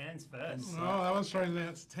 Tan- Tans first. Oh, that one's throwing out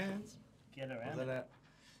its tans. Get around. Is it. that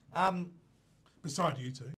out? Beside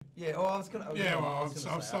you two. Yeah. Well, I was gonna. Yeah, well, I was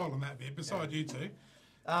gonna I've say that. sold on that bit. Beside you two.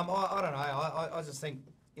 I don't know. I just think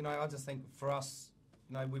I just think for us,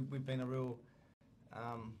 we've been a real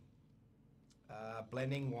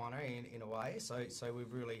blending winery in a way. So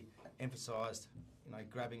we've really emphasised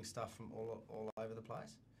grabbing stuff from all over the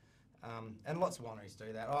place, and lots of wineries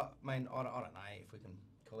do that. I mean, I don't know if we can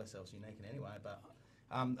call ourselves unique in any way, but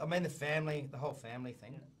I mean the whole family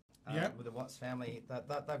thing. With the Watts family,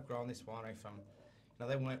 they've grown this winery from,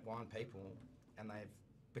 they weren't wine people, and they've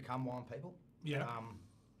become wine people. Yeah.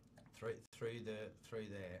 Through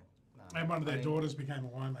their And one of their I mean, daughters became a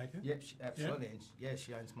winemaker. Yep, absolutely. And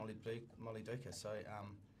she owns Molly Duca. So,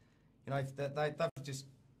 you know,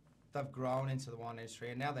 they've grown into the wine industry,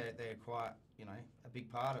 and now they're quite, you know, a big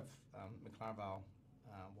part of McLaren Vale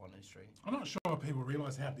wine industry. I'm not sure people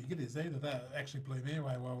realise how big it is either. That actually blew me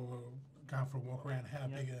away while we were going for a walk around. How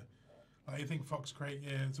big like you think Fox Creek,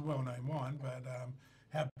 yeah, it's a well-known wine, but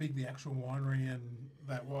how big the actual winery and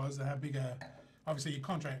that was, how big obviously you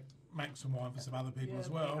contract make some wine for some other people as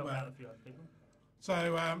well. Help But out a few other people.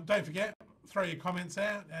 so don't forget, throw your comments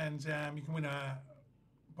out, and you can win a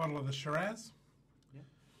bottle of the Shiraz. Yeah.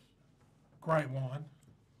 Great wine.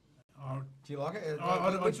 Do you like it?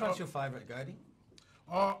 I- Which one's your favourite, Goadie?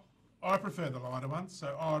 I prefer the lighter ones,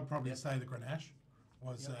 so I'd probably say the Grenache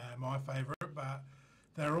was my favourite, but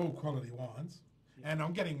they're all quality wines. And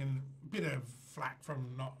I'm getting a bit of flack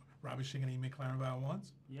from not rubbishing any McLaren Vale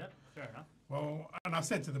wines. Yep, fair enough. Well, and I've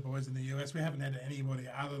said to the boys in the US, we haven't had anybody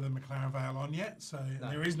other than McLaren Vale on yet, so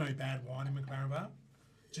there is no bad wine in McLaren Vale.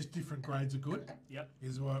 Just different grades of good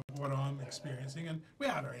is what I'm experiencing. And we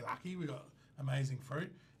are very lucky. We've got amazing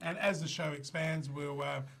fruit. And as the show expands, we'll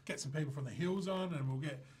get some people from the hills on, and we'll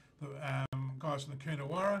get the guys from the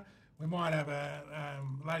Coonawarra. We might have a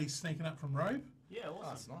lady sneaking up from Row. Yeah, awesome. Oh,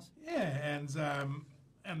 that's nice. Yeah,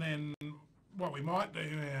 and then what we might do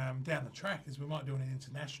down the track is we might do an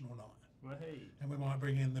international night. Well, hey. And we might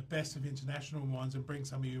bring in the best of international wines and bring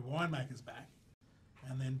some of you winemakers back,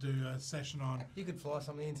 and then do a session on. You could fly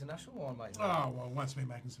some of the international winemakers. Oh well, once we're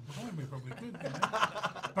making some coin, we probably could. You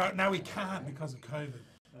know? But no, we can't because of COVID.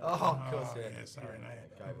 Oh, of course, yeah. Sorry,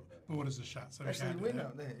 no. COVID. Borders are shut, so Actually, we we're can't do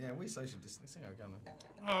not there. Yeah, we're social distancing.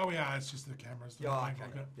 Oh, we are. It's just the cameras. that Yeah, make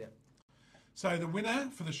okay. it look Yeah. So the winner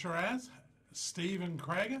for the Shiraz, Stephen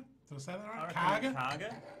Krager. Did I say that right? I reckon Karger.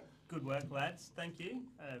 Karger. Good work, lads. Thank you.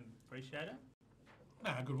 Appreciate it.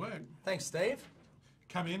 No, good work. Thanks, Steve.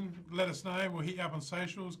 Come in, let us know. We'll hit you up on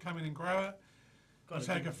socials. Come in and grow it. Got We'll a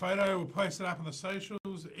take good- a photo. We'll post it up on the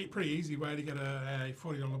socials. Pretty easy way to get a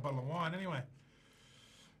 $40 bottle of wine anyway.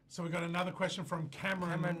 So we've got another question from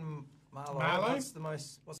Cameron Marlowe. Marlowe?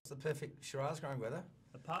 What's the perfect Shiraz growing weather?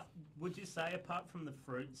 Would you say, apart from the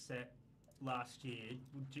fruit set last year,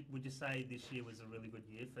 would you say this year was a really good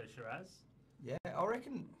year for Shiraz? Yeah, I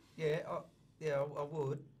reckon. I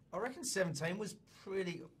would. I reckon 17 was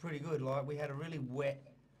pretty good. Like we had a really wet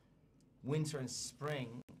winter and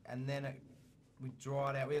spring, and then we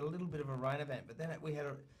dried out. We had a little bit of a rain event, but then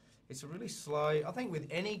it's a really slow. I think with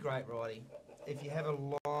any grape variety, if you have a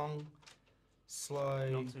long, slow,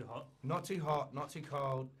 Not too hot. not too hot, not too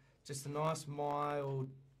cold, just a nice mild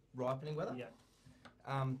ripening weather. Yeah.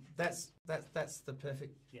 That's the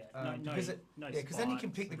perfect. Yeah. Because then you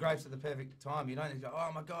can spikes pick the and- grapes at the perfect time. You don't need to go,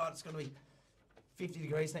 oh my God, it's going to be 50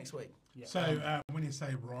 degrees next week. Yeah. So when you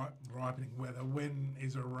say ripening weather, when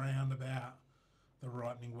is around about the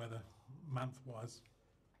ripening weather month-wise?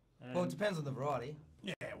 Well, it depends on the variety.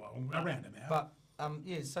 Yeah, well, around about. But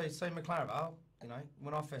so McLaren Vale, you know,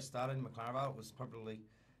 when I first started in McLaren Vale, it was probably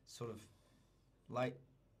sort of late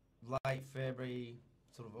February,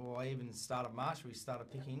 sort of, or even start of March, we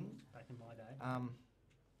started picking. Back in my day.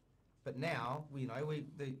 But now,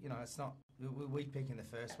 it's not. We pick in the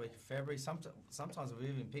first week of February. Sometimes we've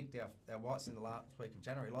even picked our whites in the last week of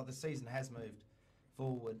January. Like the season has moved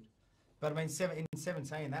forward. But I mean, in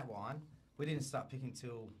 17, that wine, we didn't start picking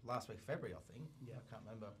till last week of February, I think. Yeah. I can't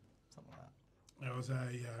remember. Something like that. It was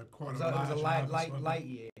quite It a large was a harvest, wasn't it? late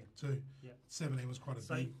year. Too. Yeah. 17 was quite a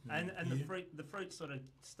So big and year. the fruit sort of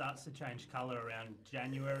starts to change colour around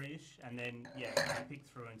January-ish, and then you pick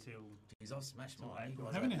through until. Jeez, I've smashed mine. You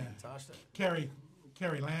guys Haven't you? touched it.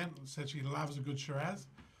 Kerry Lamb said she loves a good Shiraz.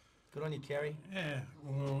 Good on you, Kerry. Yeah,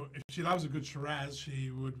 well, if she loves a good Shiraz, she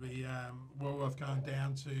would be well worth going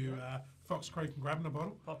down to Fox Creek and grabbing a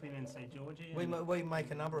bottle. Pop in and see Georgie. We make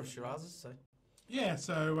a number of Shirazes, so. Yeah,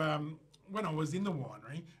 so when I was in the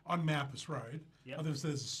winery on Malpas Road, Yep. there's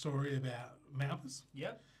a story about Malpas,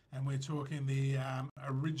 Yep. and we're talking the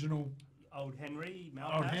original Old Henry.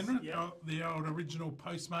 Malpass. old Henry, Yep. the old original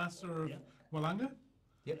postmaster of Yep. Wollonga.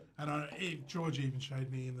 Yep. And George even showed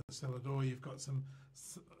me in the cellar door, you've got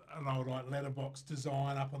an old like letterbox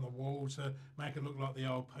design up on the wall to make it look like the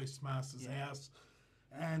old postmaster's Yeah. house.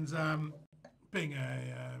 And being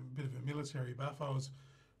a bit of a military buff, I was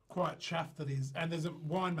quite chuffed that and there's a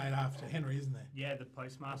wine made after Henry, isn't there? Yeah, the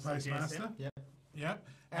postmaster. Postmaster. GSM. Yep. Yep.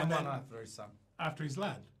 And then one after his son. after his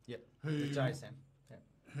lad, Yep. who The JSM. Yep.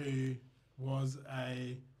 who was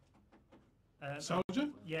a soldier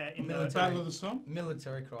Yeah, in in the the Battle of the Somme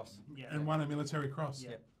Military cross. yeah, and won a military cross.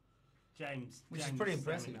 yeah. James, Which is James pretty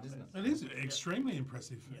Stanley impressive, isn't Malpass. It is extremely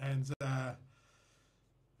impressive, Yeah. and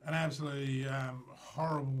an absolutely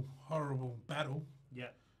horrible battle Yeah.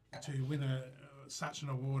 to win such an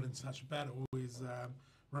award in such a battle is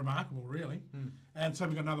remarkable, really. Mm. And so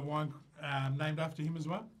we've got another wine named after him as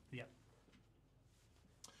well. Yeah.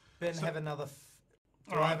 Ben, So- have another.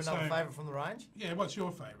 Do All I have right, another so- favourite from the range? Yeah, what's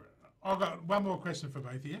your favourite? I've got one more question for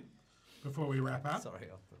both of you before we wrap up. Sorry,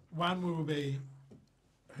 One will be,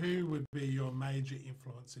 who would be your major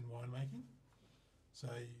influence in winemaking? So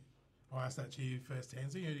I'll ask that to you first,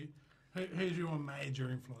 Tanzer. Who's your major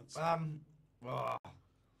influence?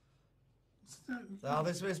 Oh,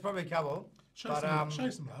 there's probably a couple. show, but, show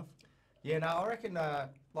some love. Yeah, no, I reckon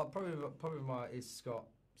like probably my is Scott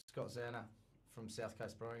Zerner from South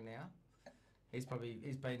Coast Brewing now. He's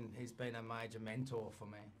been a major mentor for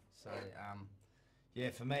me. So yeah,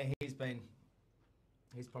 for me he's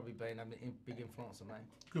probably been a big influence on me.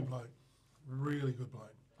 Good bloke. Really good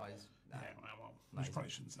bloke. No, Yeah, well, we amazing. probably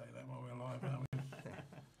shouldn't say that while we're live, aren't we?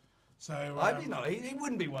 So, I hope he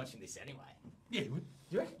wouldn't be watching this anyway. yeah, he would.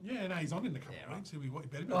 Do you reckon? Yeah, no, he's on in a couple Yeah, of right. weeks. He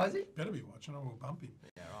better be, Oh, is he? better be watching, or we'll bump him.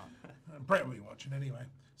 Yeah, right. Brett will be watching anyway.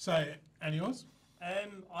 So, and yours?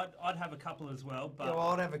 I'd have a couple as well, but Yeah, well,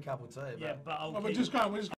 I'd have a couple too. yeah, but I'll Well, keep, we're just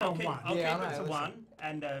going one. I'll Yeah, keep I it know, to listen. one.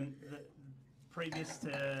 And previous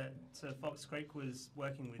to Fox Creek was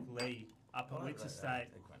working with Lee up at Wicks Estate.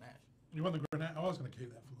 You want the Grenache? I was going to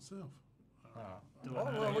keep that for myself. Do Oh,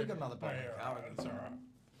 I know? well, we've got another Oh, bottle yeah, of right, Carrigan. that's all right.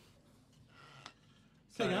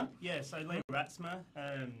 So, Keep going. yeah, so Lee Ratzmer,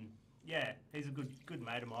 yeah, he's a good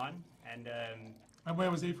mate of mine, and And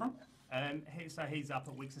where was he from? he's up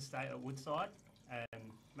at Wicks Estate at Woodside,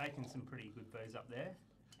 making some pretty good booze up there.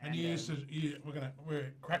 And you used to.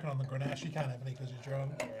 We're cracking on the Grenache. You can't have any because you're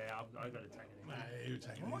driving. Yeah, I've got to take it in. No, you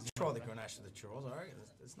take it I might easy. try the Grenache of the Churros. I reckon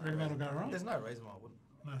there's no Reckon that'll reason. go right? There's no reason why I wouldn't.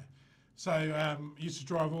 No. So you used to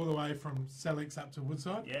drive all the way from Selix up to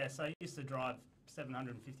Woodside. Yeah, so I used to drive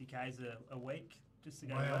 750 k's a week just to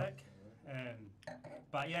go Wow. to work.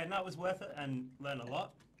 But yeah, no, it was worth it and learn a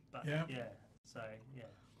lot. But Yeah. So yeah.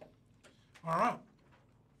 All right.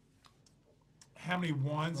 How many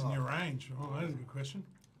wines in Oh. your range? Oh, that is a good question.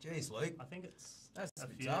 Jeez, Luke. I think it's That's a a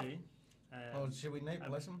bit few. tough. Um, Well, should we need um,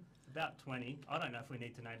 bless them? about 20. I don't know if we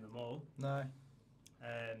need to name them all. No.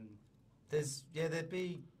 There'd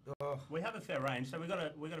be. Oh, We have a fair range, so we got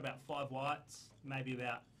about 5 whites, maybe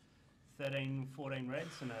about 13, 14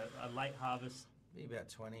 reds, and a late harvest. be about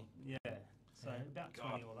 20. Yeah, so about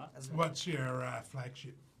 20 all up. That's What's your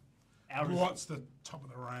flagship? Our What's the top of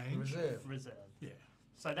the range? reserve. reserve. Yeah.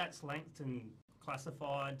 So that's Langton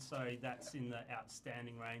classified, so that's in the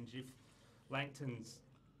outstanding range. If Langton's,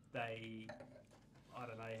 they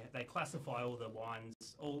classify all the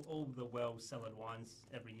wines, all the well-cellared wines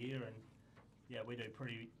every year, and yeah, we do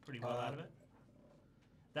pretty well out of it.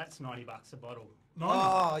 That's $90 a bottle.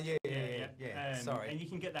 Oh, yeah. Sorry. And you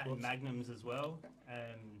can get that Whoops. in magnums as well.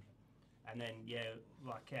 And then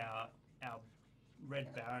like our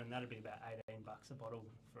red Baron, that'd be about $18 a bottle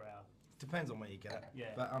for our. Depends on where you get it.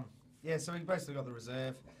 Yeah. But yeah. So we basically got the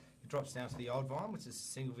reserve. It drops down to the old vine, which is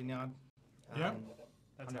single vineyard. Yeah.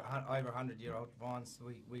 That's Over 100-year-old vines.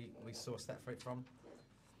 We source that fruit from.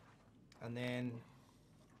 And then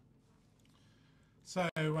So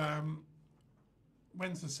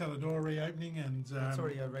when's the cellar door reopening? And it's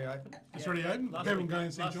already reopened. it's already open. People go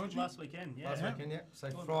and see Georgie. Last weekend, yeah. Last weekend, yeah. So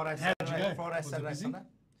Well, Friday, how'd you Saturday, go? Friday, Was it Saturday, busy? Sunday.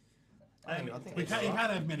 I think You it's can't right.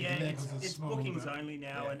 have many Yeah, in there it's, because it's small. bookings but only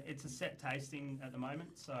now, Yeah. and it's a set tasting at the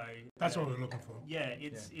moment. So That's what we're looking for. Yeah,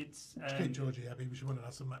 it's To keep Georgie happy, we wanted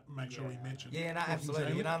us to make sure we Yeah. mention. Yeah, no, bookings absolutely.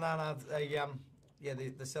 only. No. Yeah,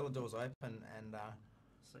 the cellar door's open and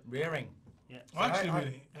rearing. yeah. I actually So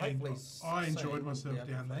really, hopefully I soon enjoyed myself we'll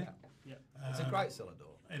be down able to there. find out. Yeah. It's a great cellar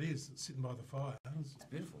door. It is sitting by the fire. It's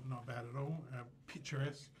beautiful. Not bad at all.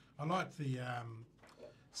 Picturesque. I like the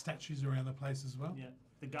statues around the place as well. Yeah,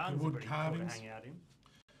 the gardens wood are pretty cool carvings. to hang out in.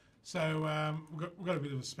 So we've got a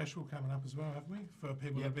bit of a special coming up as well, haven't we? For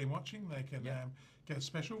people that have been watching, they can get a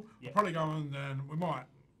special. We'll Yep. probably go on and we might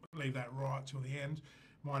leave that right till the end.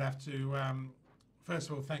 Might have to first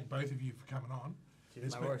of all thank both of you for coming on.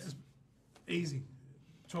 Cheers. No worries. It's easy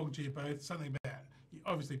talking to you both. Something about you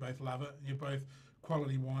obviously both love it. You're both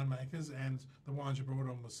quality winemakers, and the wines you brought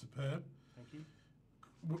on was superb. Thank you.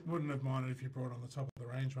 Wouldn't have minded if you brought on the top of the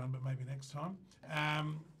range one, but maybe next time. That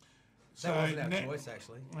wasn't our choice,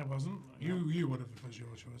 actually. It wasn't. You would have if it was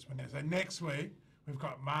your choice. But so next week we've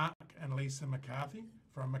got Mark and Lisa McCarthy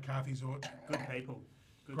from McCarthy's Orchard. Good people.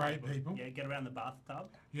 Good Great people. Yeah, get around the bathtub.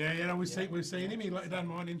 Yeah, we've seen him. He doesn't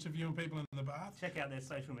mind interviewing people in the bath. Check out their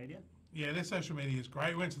social media. Yeah, their social media is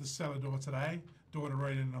great. We went to the cellar door today. Daughter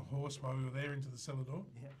rode in a horse while we were there into the cellar door.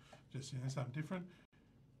 Yeah. Just something different.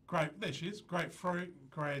 Great, there she is. Great fruit,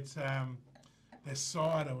 great. Their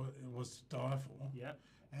cider was to die for. Yep.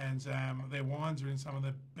 And their wines are in some of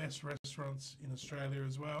the best restaurants in Australia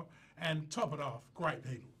as well. And top it off, great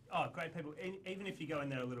people. Oh, great people. Even if you go in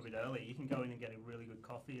there a little bit early, you can go in and get a really good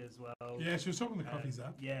coffee as well. Yeah, she was talking the coffees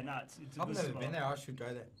up. Yeah, no, it's a I've good never spot. been there. I should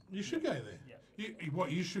go there. You should go there. Yeah.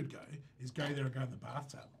 What you should go is go there and go in the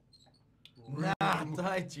bathtub. Nah,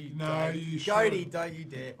 don't you? No, dare. you should. Goaty, don't you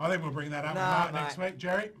dare. I think we'll bring that up Nah, with Mark mate. next week.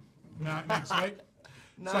 Jerry? No, next week.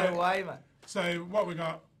 No So- way, mate. So what we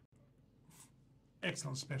got,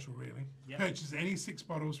 excellent special really. Yep. Purchase any 6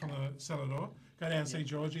 bottles from the cellar door. Go down and see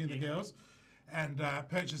Georgie and the girls. And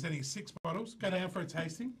purchase any 6 bottles. Go down for a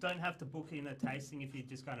tasting. Don't have to book in a tasting if you're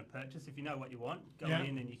just going to purchase. If you know what you want, go Yeah.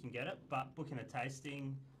 in and you can get it. But book in a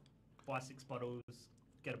tasting, buy 6 bottles,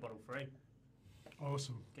 get a bottle free.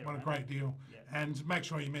 Awesome. Get What a around. great deal. Yeah. And make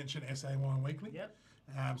sure you mention SA Wine Weekly. Yep.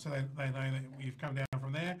 So they know that you've come down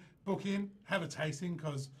from there. Book in, have a tasting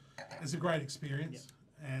because it's a great experience.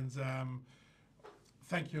 And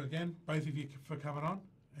thank you again, both of you, for coming on.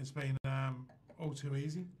 It's been all too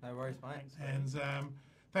easy. No worries, mate. Thanks. And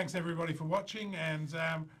thanks everybody for watching. And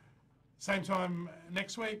same time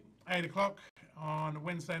next week, 8 o'clock on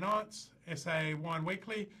Wednesday nights, SA Wine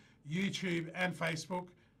Weekly, YouTube and Facebook.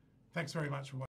 Thanks very much for watching.